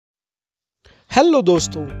Hello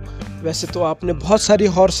दोस्तों, वैसे तो आपने बहुत सारी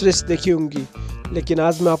हॉर्स रेस देखी होंगी, लेकिन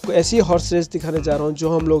आज मैं आपको ऐसी हॉर्स रेस दिखाने जा रहा हूँ जो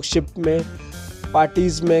हम लोग शिप में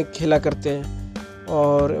पार्टीज़ में खेला करते हैं।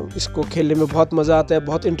 और इसको खेलने में बहुत मज़ा आता है,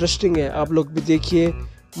 बहुत इंटरेस्टिंग है। आप लोग भी देखिए,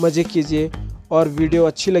 मज़े कीजिए, और वीडियो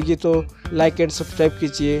अच्छी लगी तो लाइक एंड सब्सक्राइब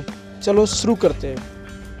कीजिए। चलो शुरू करते हैं।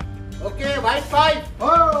 Okay, white five,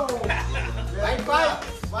 white five,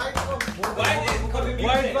 white five,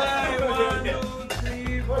 1 2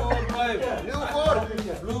 3 4 5,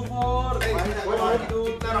 blue 4, one two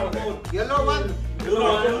three, yellow 1,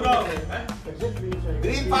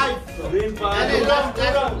 green 5, and last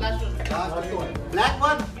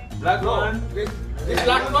one, black 1, this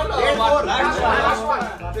last one, red 4, last one,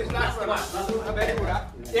 this last one, very good.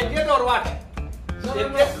 Indian or what? No.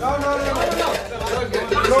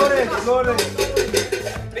 Slow race.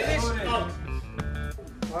 Finish.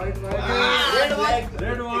 Red 1,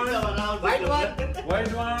 white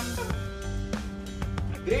 1,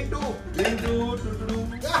 green 2, 2.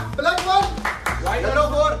 Black 1, yellow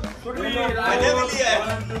 4, 4,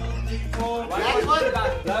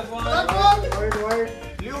 black 1,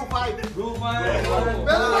 blue 5,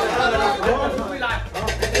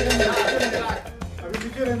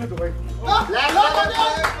 black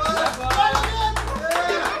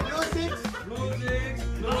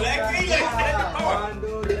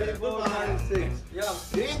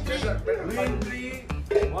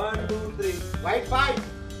 1, 2 3, white 5,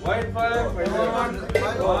 1 2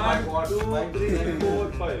 3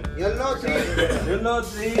 4 5, yellow 3,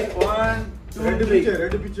 1 2 3,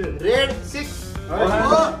 red 6,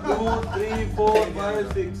 1 2 3 4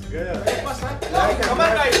 5 6. Come on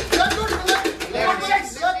guys, black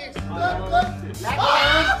 6,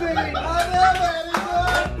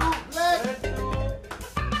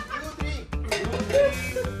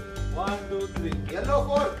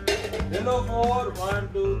 yellow 4, 1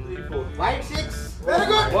 2 3 4, white 6, very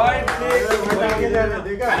good, white 6,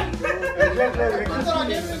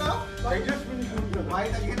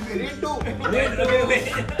 green 2,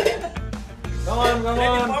 come on, one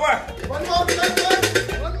more,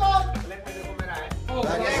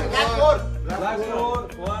 black 4,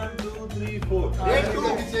 1 2 3 4, red 2,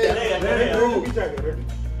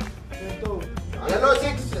 yellow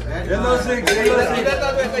 6, इधर तो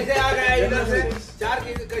कैसे आ गया, इधर से 4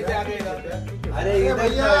 कैसे आ गए इधर? अरे इधर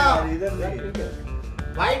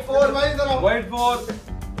white 4,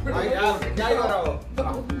 क्या ही हो रहा हो?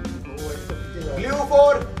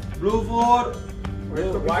 blue 4,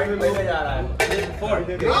 white पहले जा रहा है, 4,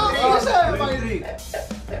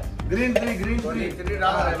 green 3 डाल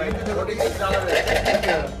रहा है, भाई तो रोटी डाल रहा है,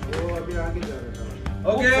 वो अभी आगे जा रहा है।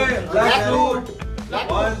 ओके, black 2,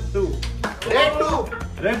 1 2,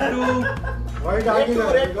 red 2, white आगे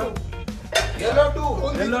जा रहा है, yellow 2,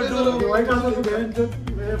 white आगे जा रहा है,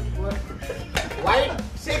 white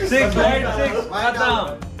 6, खत्म,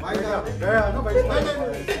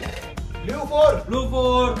 blue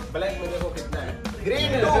 4, black में देखो कितना है,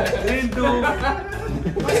 green 2,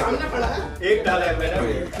 सामने पड़ा है, एक डाला है मैंने,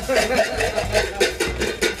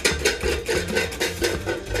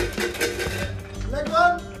 black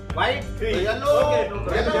 1, white 3, yellow 1,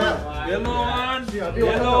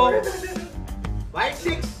 white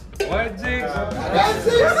 6,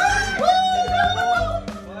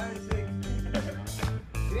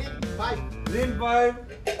 green 5,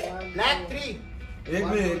 black 3, एक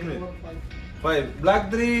मिनट 5,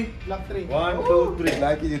 black 3, 1 2 3,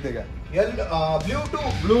 black ही जीतेगा,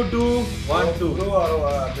 blue 2, 1 2,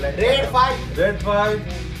 red 5,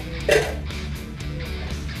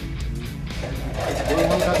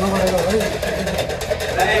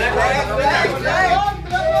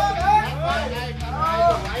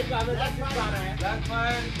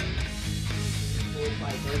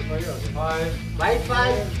 white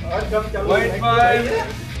 5,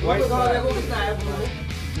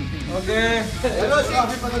 okay, yellow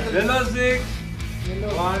 6,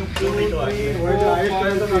 1 2 3 4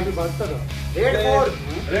 5 6,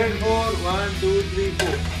 red 4, 1 2 3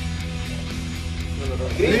 4,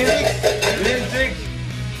 green 6,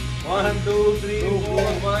 1 2 3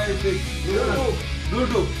 4 5 6, blue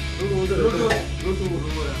 2,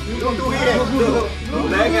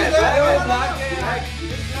 black है,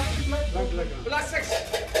 black 6,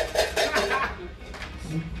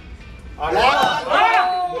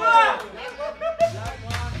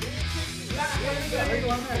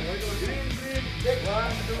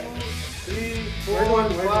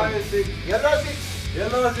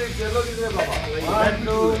 yellow 6 कितने पापा, 1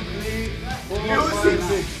 2 3 4 5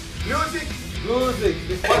 6, blue 6,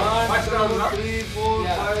 1 2 3 4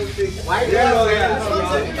 5 6, white हो गया,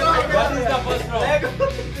 what is the first round?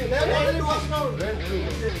 Red 2,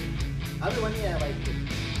 अभी वन ही है वाइट पे।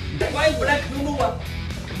 White, black, blue, what?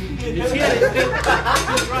 It's here.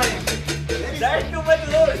 That's too much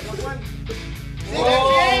load.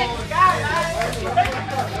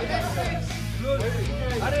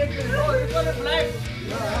 Arey, this one is black.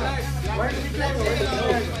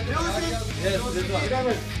 Yes, this one.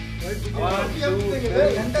 1, 2, 3,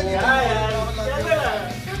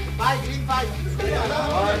 5 green 5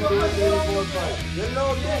 1, 2, 3, 4, 5. Yellow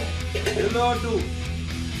 2.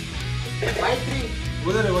 white 3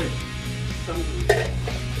 उधर है white.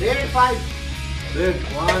 red 5 Red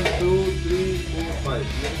 1, 2, 3, 4, 5.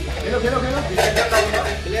 खेलो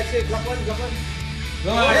black से club 1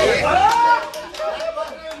 No, black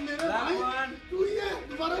one. तू ही है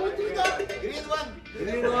दोबारा भी तू ही था green 1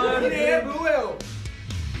 Green 1. blue है वो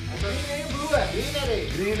blue है green है रे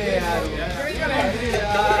Green है यार.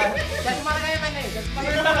 चश्मा लगाया मैंने चश्मा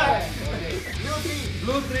लगाया blue 3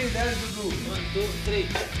 Blue 3. That's the blue. 1 2 3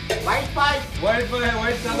 white 5 White पे है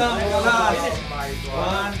white का नाम.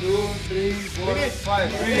 1, 2, 3, 4, 5.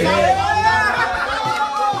 Green.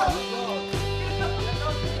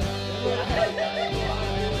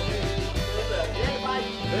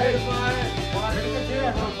 Red 5. 1, 2,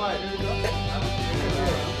 3, 4, 5.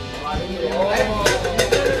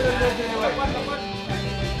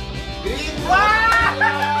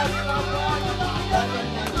 green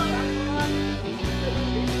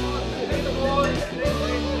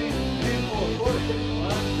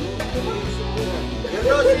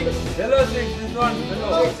Yellow 6. This one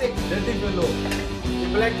below. That is below.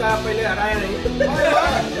 black का पहले हराया नहीं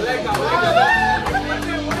black का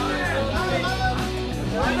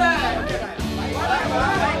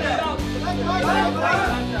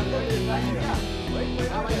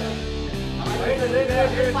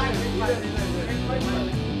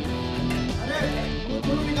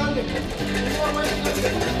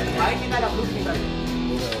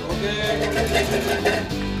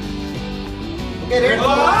Okay, red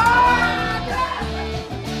ball.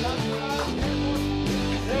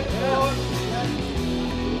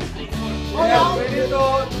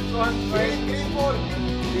 Green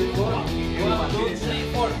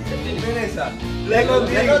 4. Finish, sir. Yellow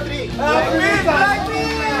 3.